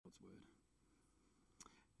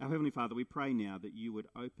Our Heavenly Father, we pray now that you would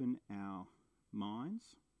open our minds,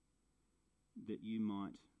 that you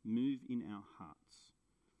might move in our hearts,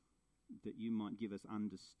 that you might give us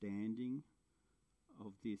understanding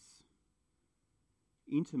of this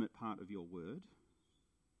intimate part of your word,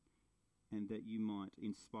 and that you might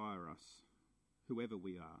inspire us, whoever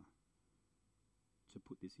we are, to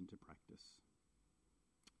put this into practice.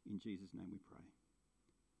 In Jesus' name we pray.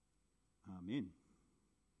 Amen.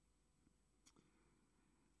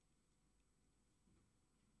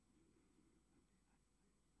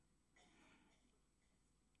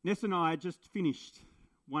 Ness and I just finished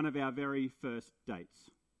one of our very first dates.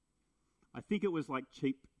 I think it was like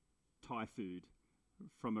cheap Thai food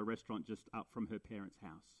from a restaurant just up from her parents'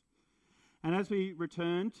 house. And as we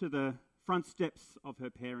returned to the front steps of her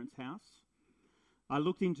parents' house, I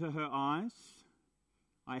looked into her eyes,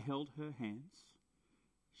 I held her hands,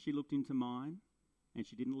 she looked into mine, and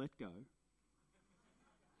she didn't let go.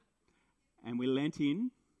 And we leant in,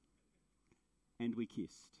 and we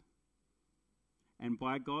kissed. And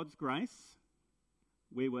by God's grace,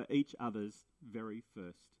 we were each other's very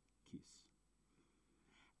first kiss.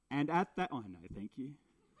 And at that, oh no, thank you.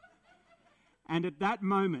 And at that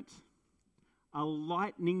moment, a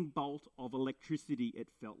lightning bolt of electricity, it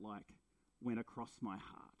felt like, went across my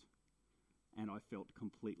heart. And I felt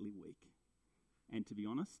completely weak. And to be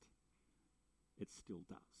honest, it still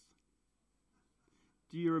does.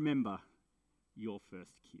 Do you remember your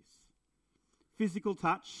first kiss? Physical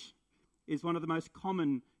touch is one of the most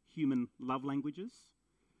common human love languages.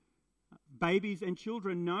 Babies and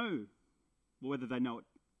children know, whether they know it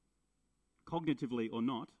cognitively or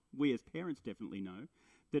not, we as parents definitely know,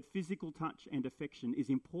 that physical touch and affection is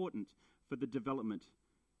important for the development,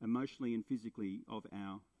 emotionally and physically, of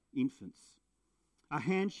our infants. A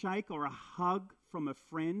handshake or a hug from a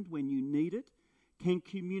friend when you need it can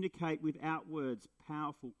communicate without words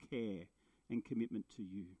powerful care and commitment to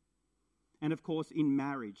you. And of course, in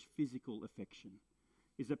marriage, physical affection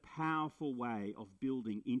is a powerful way of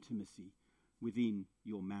building intimacy within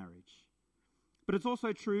your marriage. But it's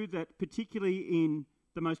also true that particularly in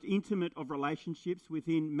the most intimate of relationships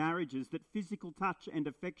within marriages, that physical touch and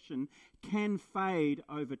affection can fade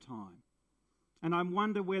over time. And I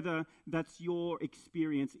wonder whether that's your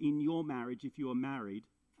experience in your marriage if you are married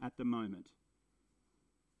at the moment.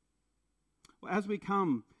 Well, as we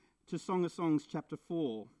come to Song of Songs chapter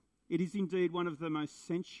 4, it is indeed one of the most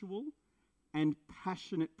sensual and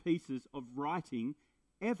passionate pieces of writing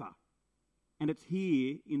ever. And it's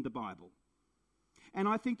here in the Bible. And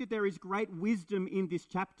I think that there is great wisdom in this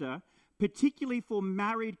chapter, particularly for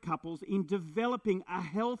married couples, in developing a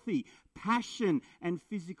healthy passion and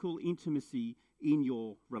physical intimacy in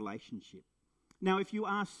your relationship. Now, if you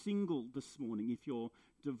are single this morning, if you're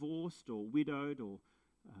divorced or widowed or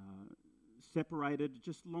separated,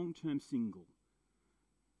 just long-term single,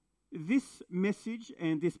 this message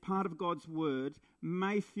and this part of God's word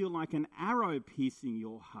may feel like an arrow piercing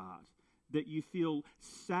your heart, that you feel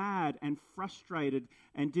sad and frustrated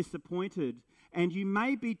and disappointed, and you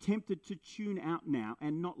may be tempted to tune out now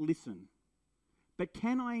and not listen. But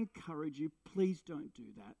can I encourage you, please don't do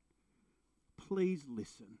that. Please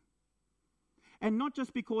listen. And not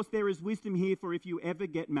just because there is wisdom here for if you ever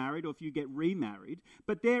get married or if you get remarried,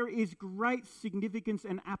 but there is great significance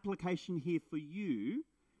and application here for you,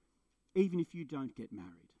 even if you don't get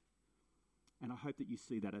married. And I hope that you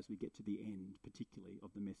see that as we get to the end, particularly of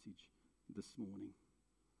the message this morning.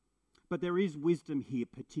 But there is wisdom here,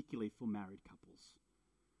 particularly for married couples.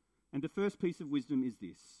 And the first piece of wisdom is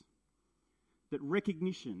this, that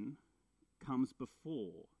recognition comes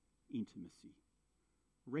before intimacy.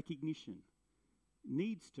 Recognition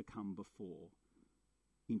needs to come before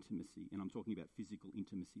intimacy, and I'm talking about physical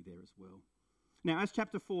intimacy there as well. Now, as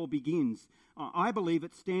chapter 4 begins, I believe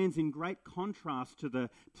it stands in great contrast to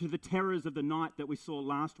the terrors of the night that we saw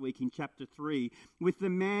last week in chapter 3, with the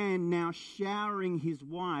man now showering his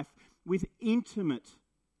wife with intimate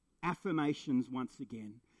affirmations once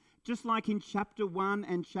again. Just like in chapter 1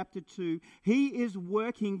 and chapter 2, he is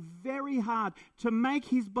working very hard to make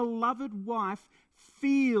his beloved wife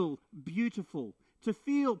feel beautiful, to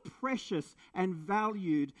feel precious and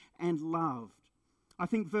valued and loved. I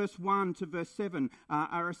think verse 1 to verse 7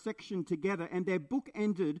 are a section together, and they're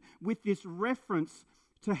bookended with this reference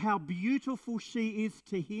to how beautiful she is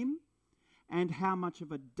to him and how much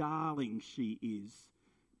of a darling she is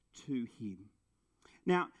to him.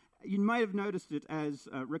 Now, you may have noticed it as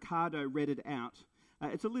Ricardo read it out.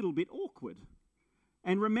 It's a little bit awkward.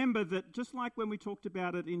 And remember that just like when we talked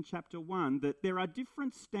about it in chapter 1, that there are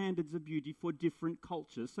different standards of beauty for different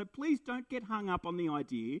cultures. So please don't get hung up on the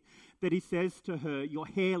idea that he says to her, your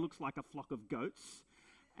hair looks like a flock of goats,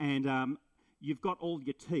 and you've got all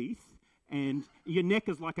your teeth, and your neck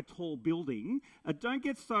is like a tall building, don't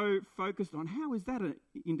get so focused on how is that an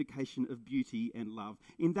indication of beauty and love.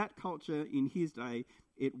 In that culture, in his day,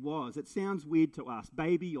 it was. It sounds weird to us.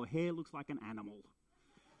 Baby, your hair looks like an animal.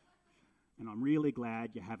 And I'm really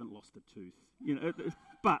glad you haven't lost a tooth.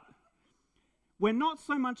 But we're not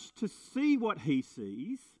so much to see what he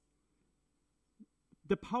sees.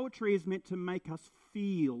 The poetry is meant to make us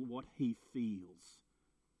feel what he feels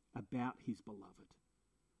about his beloved.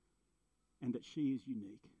 And that she is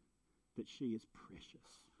unique, that she is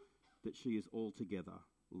precious, that she is altogether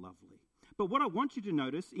lovely. But what I want you to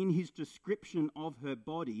notice in his description of her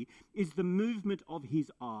body is the movement of his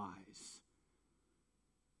eyes.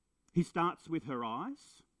 He starts with her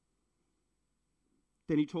eyes,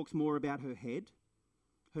 then he talks more about her head,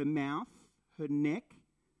 her mouth, her neck,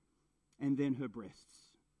 and then her breasts.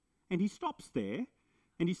 And he stops there,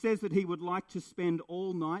 and he says that he would like to spend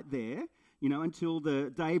all night there, until the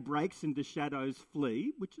day breaks and the shadows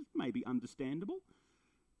flee, which is maybe understandable.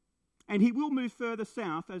 And he will move further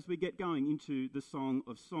south as we get going into the Song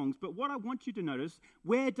of Songs. But what I want you to notice,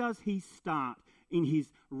 where does he start in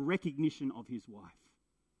his recognition of his wife?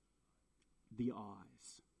 The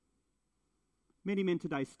eyes. Many men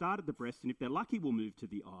today start at the breast, and if they're lucky, will move to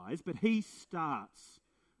the eyes, but he starts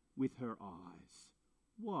with her eyes.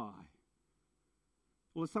 Why?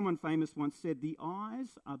 Well, as someone famous once said, the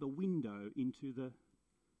eyes are the window into the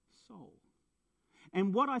soul.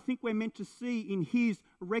 And what I think we're meant to see in his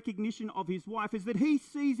recognition of his wife is that he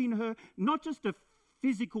sees in her not just a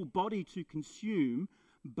physical body to consume,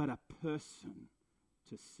 but a person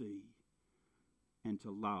to see and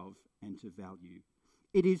to love and to value.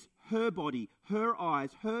 It is her body, her eyes,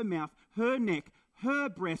 her mouth, her neck, her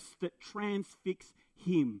breasts that transfix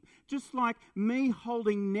him. Just like me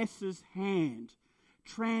holding Nessa's hand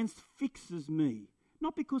transfixes me.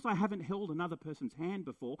 Not because I haven't held another person's hand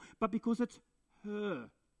before, but because it's her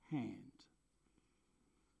hand.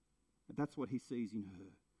 That's what he sees in her.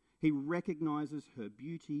 He recognizes her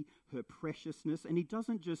beauty, her preciousness, and he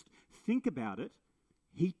doesn't just think about it,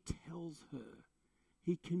 he tells her.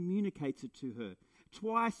 He communicates it to her.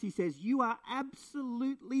 Twice he says, "You are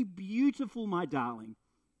absolutely beautiful, my darling."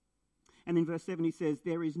 And in verse 7 he says,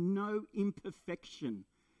 "There is no imperfection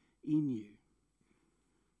in you."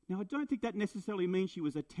 Now, I don't think that necessarily means she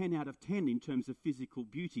was a 10 out of 10 in terms of physical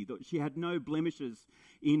beauty, that she had no blemishes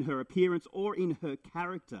in her appearance or in her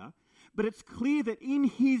character. But it's clear that in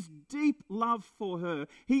his deep love for her,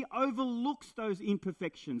 he overlooks those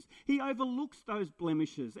imperfections. He overlooks those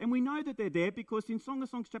blemishes. And we know that they're there because in Song of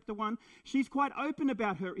Songs chapter 1, she's quite open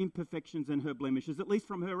about her imperfections and her blemishes, at least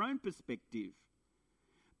from her own perspective.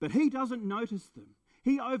 But he doesn't notice them.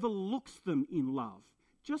 He overlooks them in love.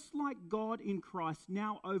 Just like God in Christ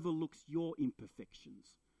now overlooks your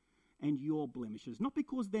imperfections and your blemishes. Not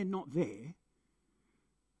because they're not there,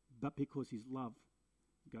 but because his love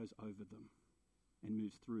goes over them and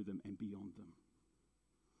moves through them and beyond them.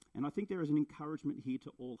 And I think there is an encouragement here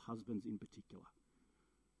to all husbands in particular.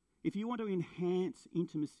 If you want to enhance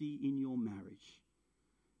intimacy in your marriage,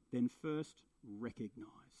 then first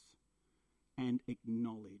recognize and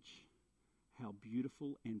acknowledge how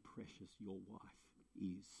beautiful and precious your wife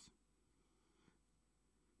is.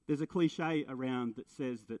 There's a cliche around that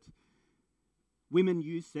says that women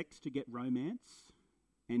use sex to get romance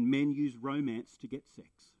and men use romance to get sex.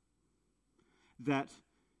 That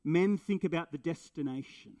men think about the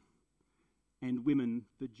destination and women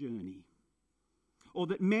the journey. Or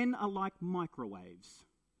that men are like microwaves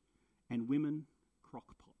and women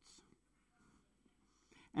crock pots.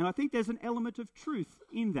 And I think there's an element of truth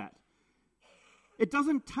in that. It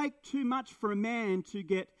doesn't take too much for a man to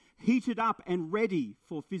get heated up and ready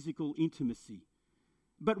for physical intimacy.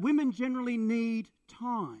 But women generally need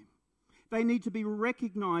time. They need to be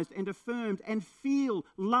recognised and affirmed and feel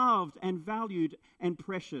loved and valued and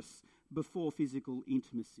precious before physical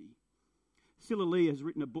intimacy. Cilla Lee has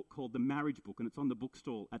written a book called The Marriage Book, and it's on the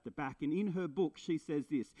bookstall at the back. And in her book, she says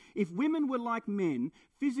this: if women were like men,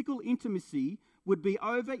 physical intimacy would be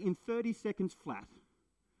over in 30 seconds flat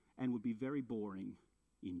and would be very boring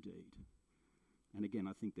indeed. And again,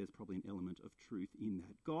 I think there's probably an element of truth in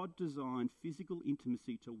that. God designed physical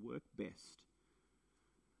intimacy to work best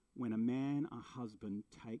when a man, a husband,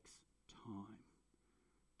 takes time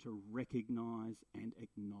to recognise and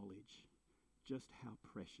acknowledge just how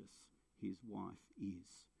precious his wife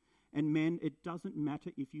is. And men, it doesn't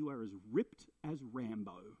matter if you are as ripped as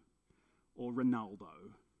Rambo or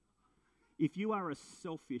Ronaldo. If you are a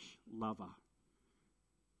selfish lover,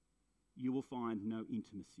 you will find no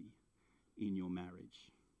intimacy in your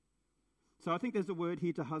marriage. So I think there's a word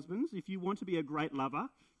here to husbands. If you want to be a great lover,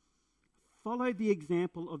 follow the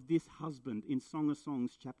example of this husband in Song of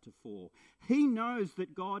Songs chapter 4. He knows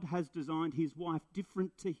that God has designed his wife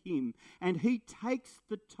different to him, and he takes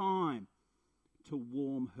the time to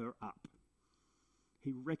warm her up.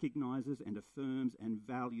 He recognises and affirms and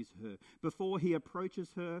values her. Before he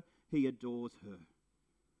approaches her, he adores her.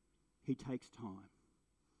 He takes time.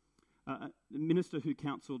 The minister who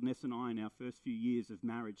counselled Ness and I in our first few years of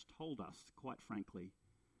marriage told us, quite frankly,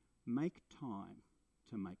 make time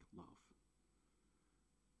to make love.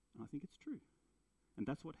 And I think it's true. And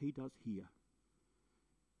that's what he does here.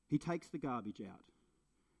 He takes the garbage out.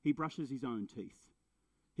 He brushes his own teeth.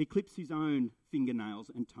 He clips his own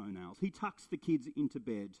fingernails and toenails. He tucks the kids into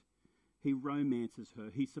bed. He romances her.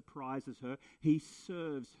 He surprises her. He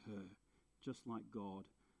serves her just like God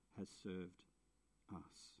has served us.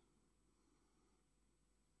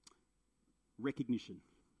 Recognition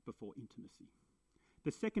before intimacy.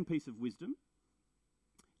 The second piece of wisdom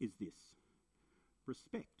is this: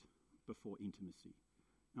 respect before intimacy.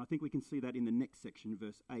 And I think we can see that in the next section,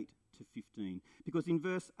 verse 8 to 15. Because in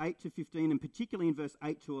verse 8 to 15, and particularly in verse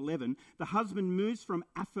 8 to 11, the husband moves from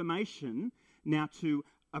affirmation now to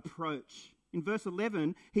approach. In verse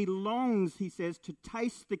 11, he longs, he says, to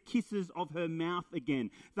taste the kisses of her mouth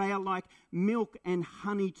again. They are like milk and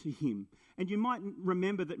honey to him. And you might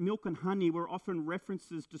remember that milk and honey were often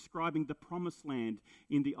references describing the promised land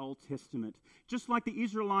in the Old Testament. Just like the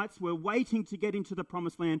Israelites were waiting to get into the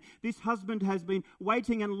promised land, this husband has been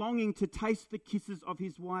waiting and longing to taste the kisses of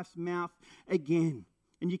his wife's mouth again.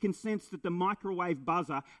 And you can sense that the microwave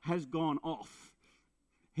buzzer has gone off.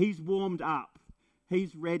 He's warmed up.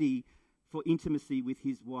 He's ready for intimacy with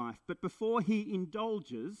his wife. But before he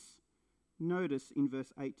indulges, notice in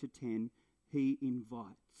verse 8 to 10, he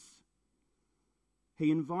invites. He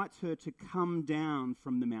invites her to come down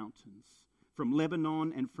from the mountains, from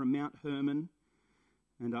Lebanon and from Mount Hermon.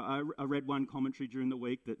 And I read one commentary during the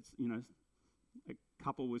week that, a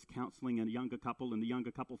couple was counselling a younger couple, and the younger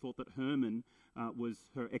couple thought that Hermon was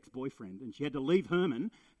her ex-boyfriend, and she had to leave Hermon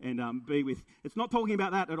and be with... It's not talking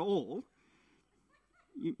about that at all.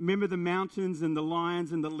 You remember the mountains and the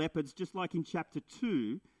lions and the leopards, just like in chapter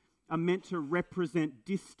 2, are meant to represent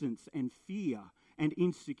distance and fear and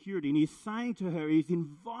insecurity. And he's saying to her, he's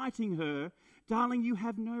inviting her, darling, you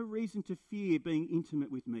have no reason to fear being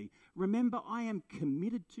intimate with me. Remember, I am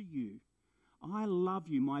committed to you. I love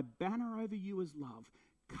you. My banner over you is love.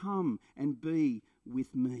 Come and be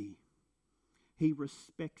with me. He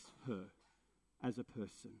respects her as a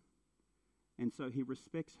person. And so he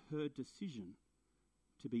respects her decision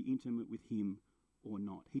to be intimate with him or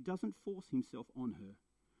not. He doesn't force himself on her,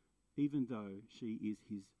 even though she is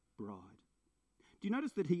his bride. Do you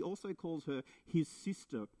notice that he also calls her his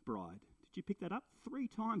sister bride? Did you pick that up? 3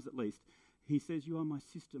 times at least. He says, you are my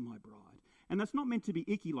sister, my bride. And that's not meant to be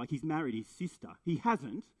icky like he's married his sister. He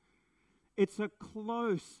hasn't. It's a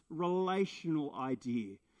close relational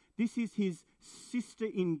idea. This is his sister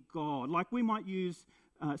in God. Like we might use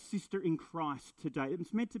sister in Christ today.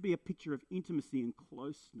 It's meant to be a picture of intimacy and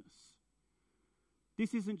closeness.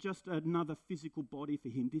 This isn't just another physical body for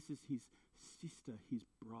him. This is his sister, his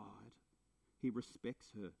bride. He respects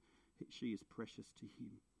her. She is precious to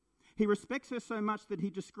him. He respects her so much that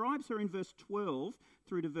he describes her in verse 12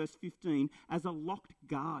 through to verse 15 as a locked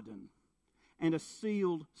garden and a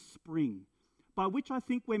sealed spring, by which I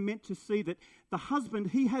think we're meant to see that the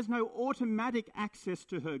husband, he has no automatic access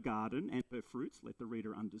to her garden and her fruits, let the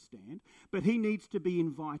reader understand, but he needs to be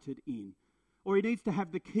invited in, or he needs to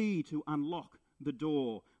have the key to unlock the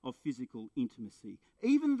door of physical intimacy.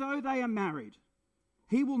 Even though they are married,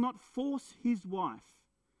 he will not force his wife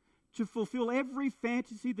to fulfill every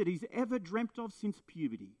fantasy that he's ever dreamt of since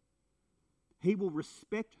puberty. He will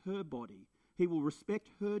respect her body. He will respect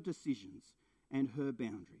her decisions and her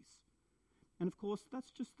boundaries. And of course,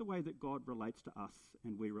 that's just the way that God relates to us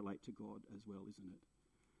and we relate to God as well, isn't it?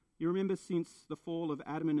 You remember since the fall of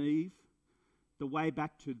Adam and Eve, the way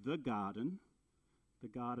back to the Garden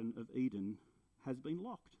of Eden, has been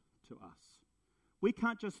locked to us. We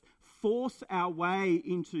can't just force our way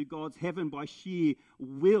into God's heaven by sheer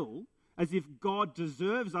will, as if God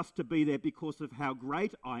deserves us to be there because of how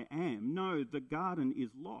great I am. No, the garden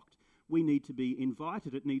is locked. We need to be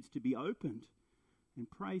invited. It needs to be opened. And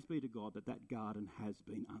praise be to God that that garden has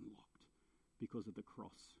been unlocked because of the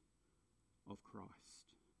cross of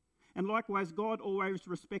Christ. And likewise, God always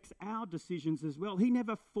respects our decisions as well. He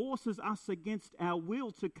never forces us against our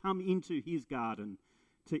will to come into his garden,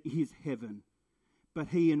 to his heaven. But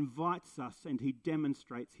he invites us and he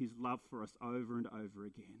demonstrates his love for us over and over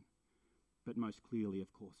again. But most clearly,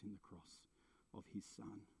 of course, in the cross of his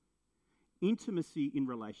Son. Intimacy in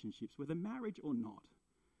relationships, whether marriage or not,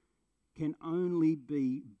 can only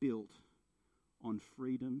be built on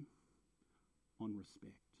freedom, on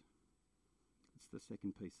respect. It's the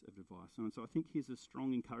second piece of advice. And so I think here's a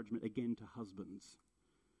strong encouragement again to husbands.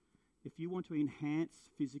 If you want to enhance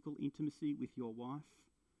physical intimacy with your wife,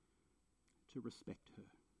 to respect her.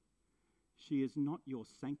 She is not your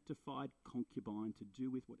sanctified concubine to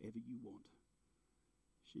do with whatever you want.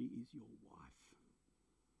 She is your wife.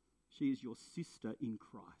 She is your sister in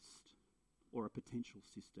Christ, or a potential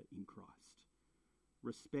sister in Christ.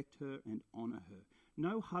 Respect her and honour her.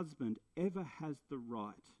 No husband ever has the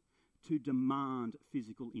right to demand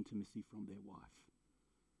physical intimacy from their wife.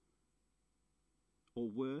 Or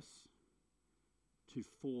worse, to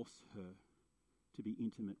force her to be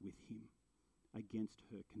intimate with him against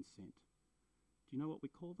her consent. Do you know what we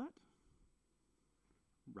call that?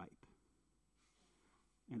 Rape.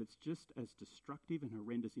 And it's just as destructive and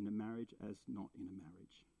horrendous in a marriage as not in a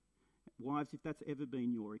marriage. Wives, if that's ever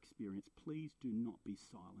been your experience, please do not be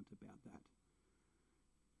silent about that.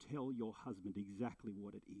 Tell your husband exactly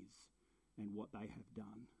what it is and what they have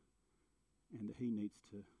done, and that he needs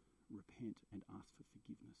to repent and ask for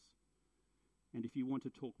forgiveness. And if you want to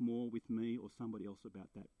talk more with me or somebody else about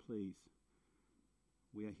that, please,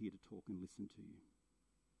 we are here to talk and listen to you.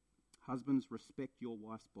 Husbands, respect your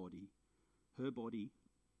wife's body,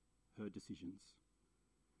 her decisions.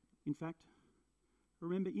 In fact,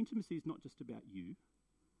 remember, intimacy is not just about you.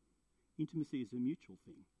 Intimacy is a mutual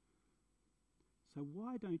thing. So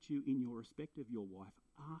why don't you, in your respect of your wife,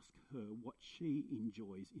 ask her what she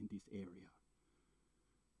enjoys in this area?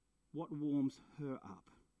 What warms her up?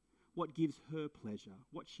 What gives her pleasure?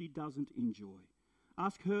 What she doesn't enjoy?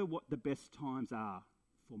 Ask her what the best times are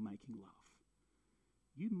for making love.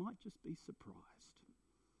 You might just be surprised.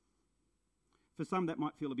 For some, that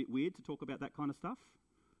might feel a bit weird to talk about that kind of stuff.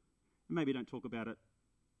 Maybe don't talk about it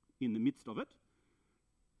in the midst of it.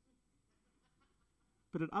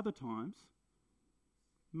 But at other times,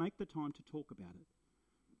 make the time to talk about it.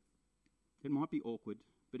 It might be awkward,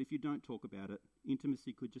 but if you don't talk about it,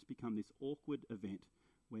 intimacy could just become this awkward event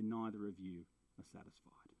where neither of you are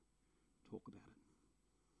satisfied. Talk about it.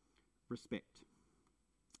 Respect.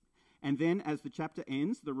 And then, as the chapter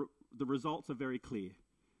ends, the results are very clear.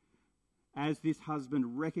 As this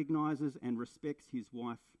husband recognises and respects his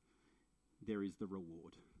wife, there is the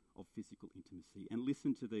reward of physical intimacy. And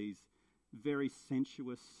listen to these very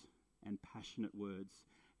sensuous and passionate words.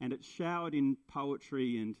 And it's showered in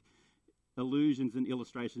poetry and allusions and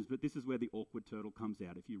illustrations, but this is where the awkward turtle comes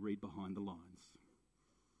out if you read behind the lines.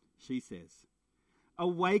 She says,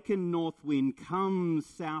 "Awaken, north wind, come,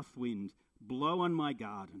 south wind, blow on my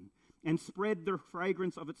garden, and spread the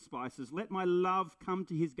fragrance of its spices. Let my love come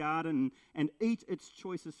to his garden and eat its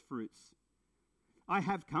choicest fruits. I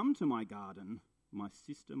have come to my garden, my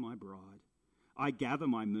sister, my bride. I gather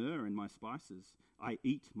my myrrh and my spices. I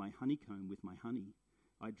eat my honeycomb with my honey.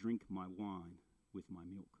 I drink my wine with my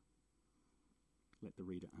milk." Let the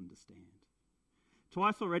reader understand.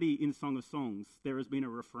 Twice already in Song of Songs, there has been a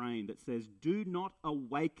refrain that says, "Do not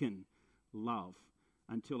awaken love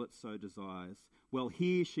until it so desires." Well,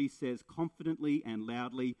 here she says confidently and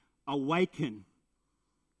loudly, "Awaken.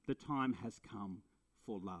 The time has come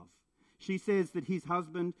for love." She says that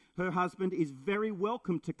her husband is very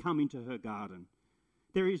welcome to come into her garden.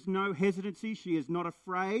 There is no hesitancy. She is not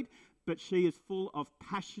afraid, but she is full of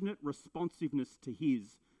passionate responsiveness to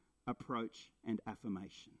his approach and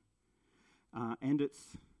affirmation. And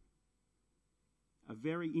it's a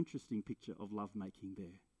very interesting picture of lovemaking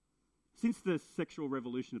there. Since the sexual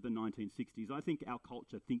revolution of the 1960s, I think our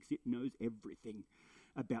culture thinks it knows everything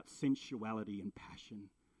about sensuality and passion.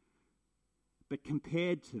 But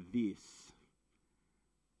compared to this,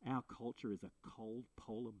 our culture is a cold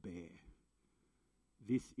polar bear.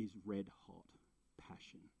 This is red-hot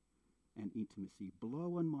passion and intimacy.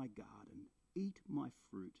 Blow on my garden, eat my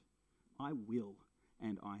fruit. I will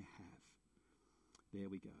and I have. There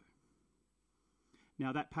we go.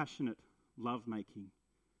 Now that passionate lovemaking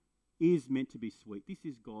is meant to be sweet. This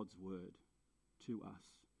is God's word to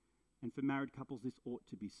us. And for married couples, this ought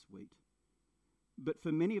to be sweet. But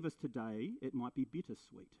for many of us today, it might be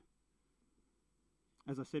bittersweet.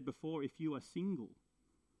 As I said before, if you are single,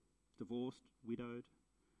 divorced, widowed,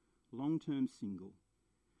 long-term single,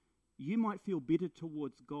 you might feel bitter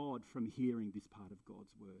towards God from hearing this part of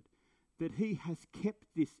God's word, that he has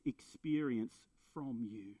kept this experience from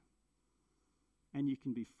you. And you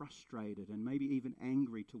can be frustrated and maybe even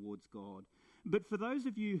angry towards God. But for those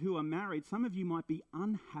of you who are married, some of you might be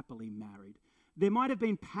unhappily married. There might have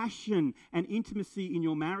been passion and intimacy in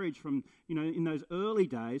your marriage from, in those early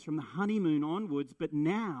days, from the honeymoon onwards, but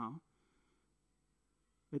now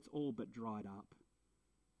It's all but dried up.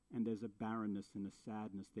 And there's a barrenness and a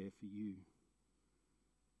sadness there for you.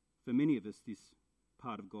 For many of us, this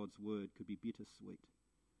part of God's word could be bittersweet.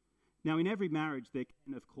 Now, in every marriage, there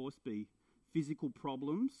can, of course, be physical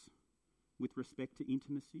problems with respect to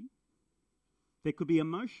intimacy. There could be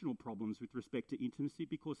emotional problems with respect to intimacy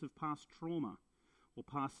because of past trauma or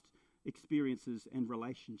past experiences and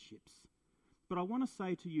relationships. But I want to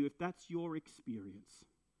say to you, if that's your experience,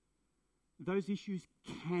 those issues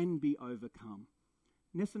can be overcome.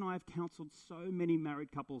 Ness and I have counselled so many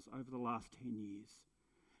married couples over the last 10 years.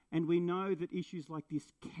 And we know that issues like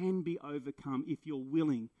this can be overcome if you're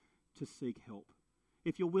willing to seek help.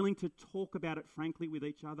 If you're willing to talk about it frankly with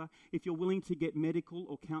each other, if you're willing to get medical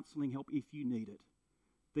or counselling help if you need it,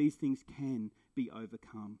 these things can be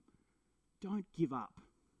overcome. Don't give up.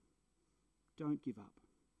 Don't give up.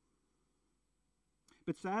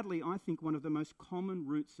 But sadly, I think one of the most common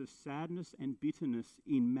roots of sadness and bitterness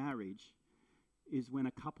in marriage is when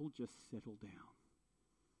a couple just settle down,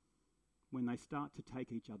 when they start to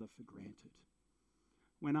take each other for granted,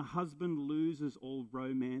 when a husband loses all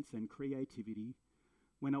romance and creativity,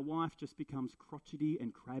 when a wife just becomes crotchety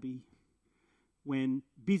and crabby, when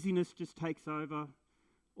busyness just takes over,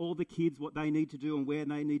 all the kids, what they need to do and where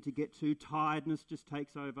they need to get to, tiredness just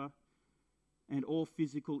takes over, and all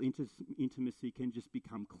physical intimacy can just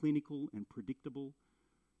become clinical and predictable,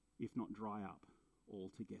 if not dry up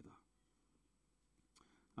altogether.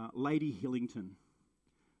 Lady Hillington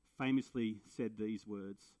famously said these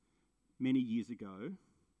words many years ago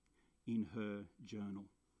in her journal,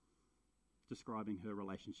 describing her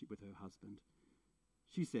relationship with her husband.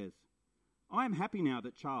 She says, "I am happy now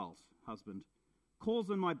that Charles, husband, calls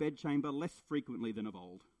on my bedchamber less frequently than of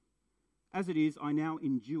old. As it is, I now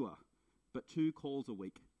endure but 2 calls a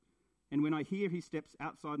week, and when I hear he steps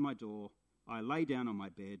outside my door, I lay down on my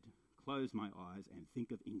bed, close my eyes, and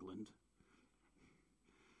think of England."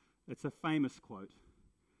 It's a famous quote.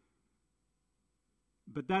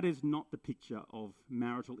 But that is not the picture of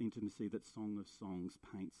marital intimacy that Song of Songs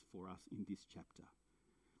paints for us in this chapter.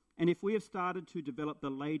 And if we have started to develop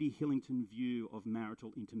the Lady Hillington view of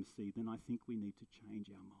marital intimacy, then I think we need to change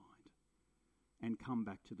our mind and come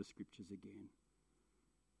back to the scriptures again.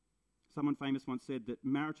 Someone famous once said that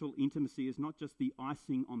marital intimacy is not just the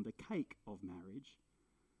icing on the cake of marriage,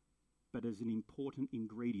 but as an important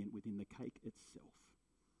ingredient within the cake itself.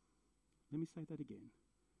 Let me say that again.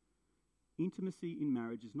 Intimacy in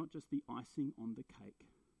marriage is not just the icing on the cake,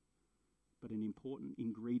 but an important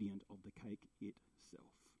ingredient of the cake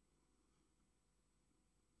itself.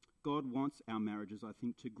 God wants our marriages, I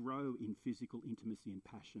think, to grow in physical intimacy and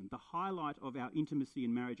passion. The highlight of our intimacy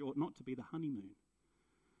in marriage ought not to be the honeymoon,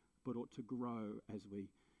 but ought to grow as we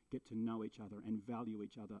get to know each other and value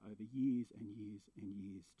each other over years and years and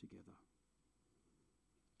years together.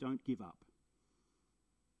 Don't give up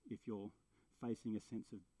if you're facing a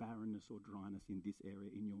sense of barrenness or dryness in this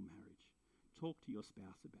area in your marriage. Talk to your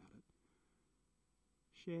spouse about it.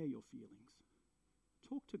 Share your feelings.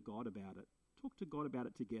 Talk to God about it. Talk to God about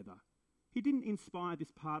it together. He didn't inspire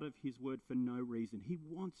this part of his word for no reason. He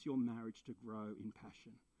wants your marriage to grow in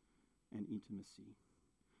passion and intimacy.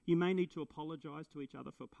 You may need to apologise to each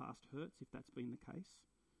other for past hurts if that's been the case.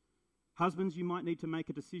 Husbands, you might need to make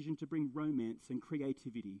a decision to bring romance and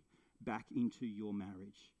creativity back into your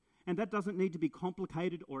marriage. And that doesn't need to be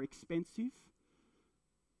complicated or expensive.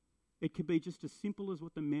 It could be just as simple as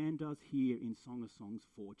what the man does here in Song of Songs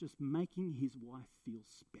 4, just making his wife feel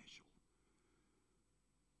special.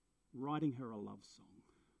 Writing her a love song,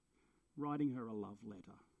 writing her a love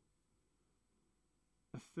letter,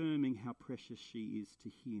 affirming how precious she is to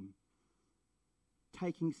him,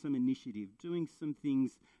 taking some initiative, doing some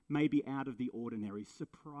things maybe out of the ordinary,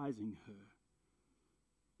 surprising her,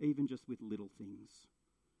 even just with little things.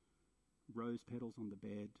 Rose petals on the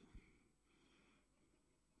bed,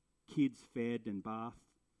 kids fed and bathed,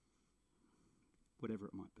 whatever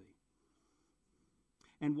it might be.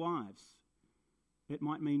 And wives, it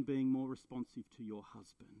might mean being more responsive to your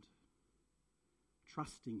husband,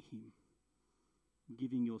 trusting him,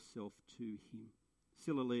 giving yourself to him.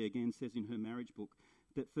 Cilla Lee again says in her marriage book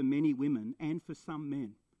that for many women and for some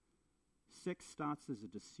men, sex starts as a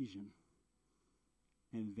decision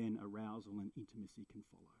and then arousal and intimacy can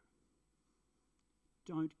follow.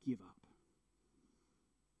 Don't give up.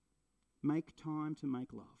 Make time to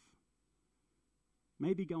make love.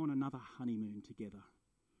 Maybe go on another honeymoon together.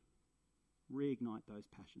 Reignite those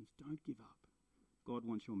passions. Don't give up. God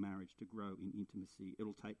wants your marriage to grow in intimacy.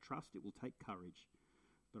 It'll take trust, it will take courage,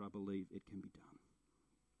 but I believe it can be done.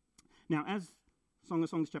 Now, as Song of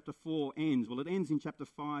Songs chapter 4 ends, well, it ends in chapter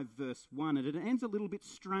 5 verse 1, and it ends a little bit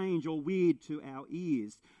strange or weird to our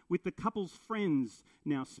ears, with the couple's friends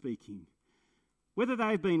now speaking. Whether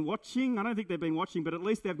they've been watching, I don't think they've been watching, but at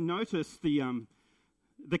least they've noticed the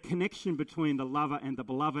connection between the lover and the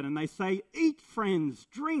beloved, and they say, "Eat, friends,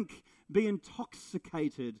 drink, be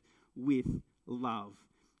intoxicated with love."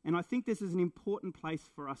 And I think this is an important place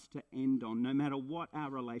for us to end on, no matter what our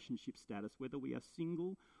relationship status, whether we are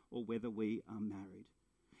single or whether we are married.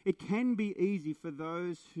 It can be easy for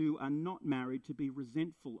those who are not married to be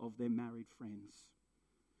resentful of their married friends.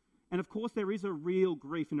 And of course, there is a real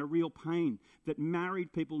grief and a real pain that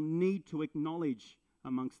married people need to acknowledge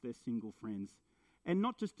amongst their single friends. And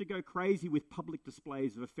not just to go crazy with public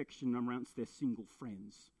displays of affection amongst their single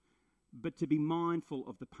friends, but to be mindful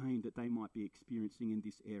of the pain that they might be experiencing in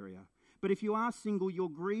this area. But if you are single, your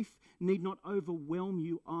grief need not overwhelm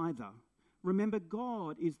you either. Remember,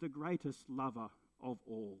 God is the greatest lover of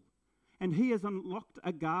all. And he has unlocked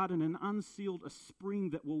a garden and unsealed a spring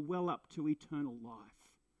that will well up to eternal life.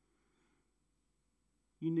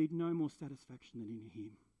 You need no more satisfaction than in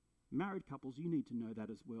him. Married couples, you need to know that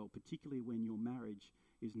as well, particularly when your marriage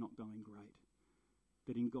is not going great.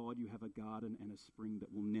 That in God you have a garden and a spring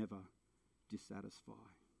that will never dissatisfy.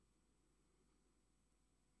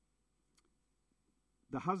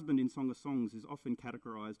 The husband in Song of Songs is often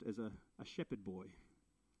categorised as a shepherd boy,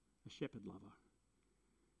 a shepherd lover.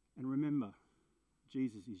 And remember,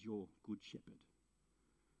 Jesus is your good shepherd.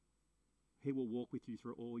 He will walk with you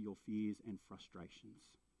through all your fears and frustrations.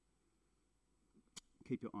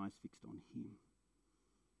 Keep your eyes fixed on him.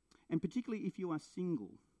 And particularly if you are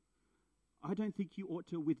single, I don't think you ought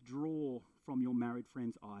to withdraw from your married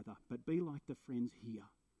friends either, but be like the friends here.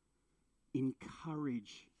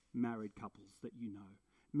 Encourage married couples that you know,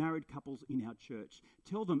 married couples in our church.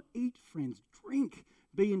 Tell them, eat, friends, drink,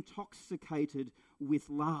 be intoxicated with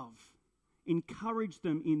love. Encourage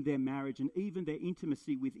them in their marriage and even their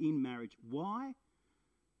intimacy within marriage. Why?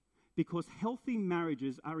 Because healthy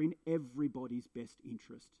marriages are in everybody's best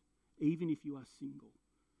interest, even if you are single.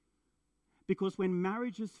 Because when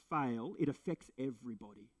marriages fail, it affects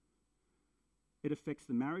everybody. It affects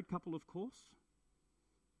the married couple, of course.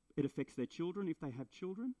 It affects their children if they have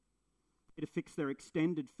children. It affects their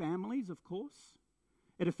extended families, of course.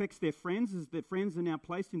 It affects their friends, as their friends are now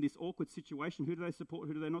placed in this awkward situation. Who do they support?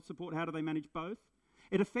 Who do they not support? How do they manage both?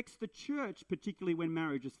 It affects the church, particularly when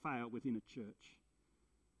marriages fail within a church.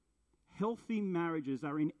 Healthy marriages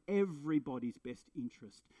are in everybody's best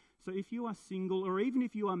interest. So if you are single, or even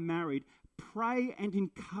if you are married, pray and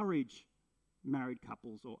encourage married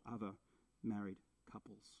couples or other married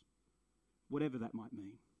couples, whatever that might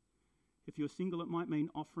mean. If you're single, it might mean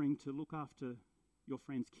offering to look after your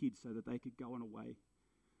friend's kids so that they could go on a way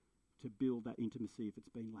to build that intimacy if it's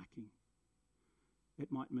been lacking.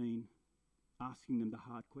 It might mean asking them the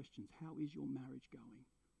hard questions. How is your marriage going?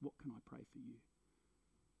 What can I pray for you?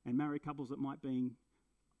 And married couples, it might be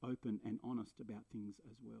open and honest about things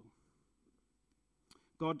as well.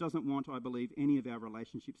 God doesn't want, I believe, any of our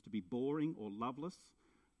relationships to be boring or loveless,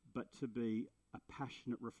 but to be a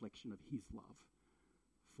passionate reflection of his love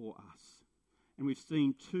for us. And we've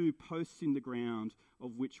seen two posts in the ground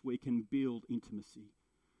of which we can build intimacy: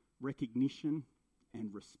 recognition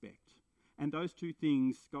and respect. And those two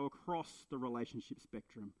things go across the relationship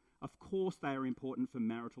spectrum. Of course, they are important for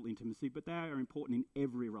marital intimacy, but they are important in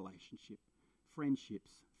every relationship: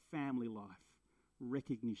 friendships, family life,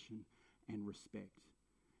 recognition and respect.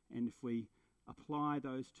 And if we apply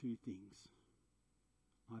those two things,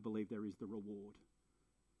 I believe there is the reward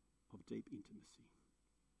of deep intimacy.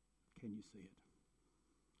 Can you see it?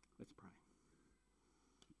 Let's pray.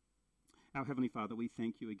 Our Heavenly Father, we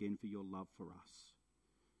thank you again for your love for us,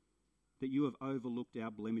 that you have overlooked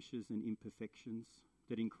our blemishes and imperfections,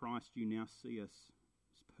 that in Christ you now see us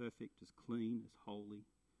as perfect, as clean, as holy,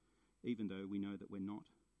 even though we know that we're not.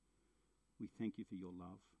 We thank you for your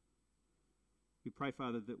love. We pray,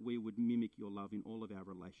 Father, that we would mimic your love in all of our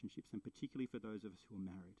relationships, and particularly for those of us who are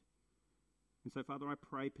married. And so, Father, I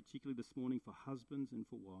pray particularly this morning for husbands and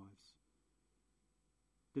for wives,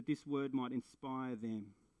 that this word might inspire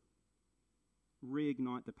them,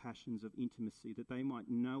 reignite the passions of intimacy, that they might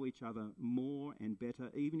know each other more and better,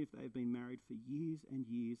 even if they've been married for years and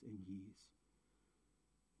years and years,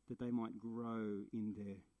 that they might grow in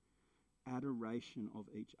their adoration of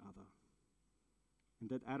each other, and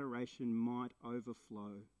that adoration might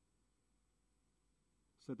overflow,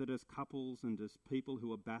 so that as couples and as people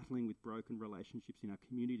who are battling with broken relationships in our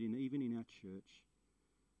community and even in our church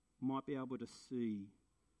might be able to see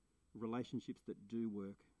relationships that do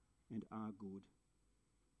work and are good,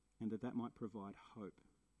 and that might provide hope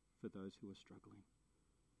for those who are struggling.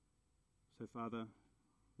 So, Father,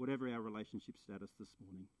 whatever our relationship status this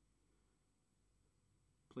morning,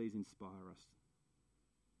 please inspire us.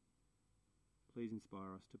 Please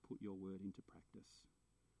inspire us to put your word into practice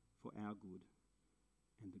for our good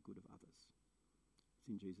and the good of others. It's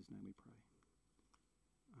in Jesus' name we pray.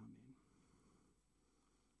 Amen.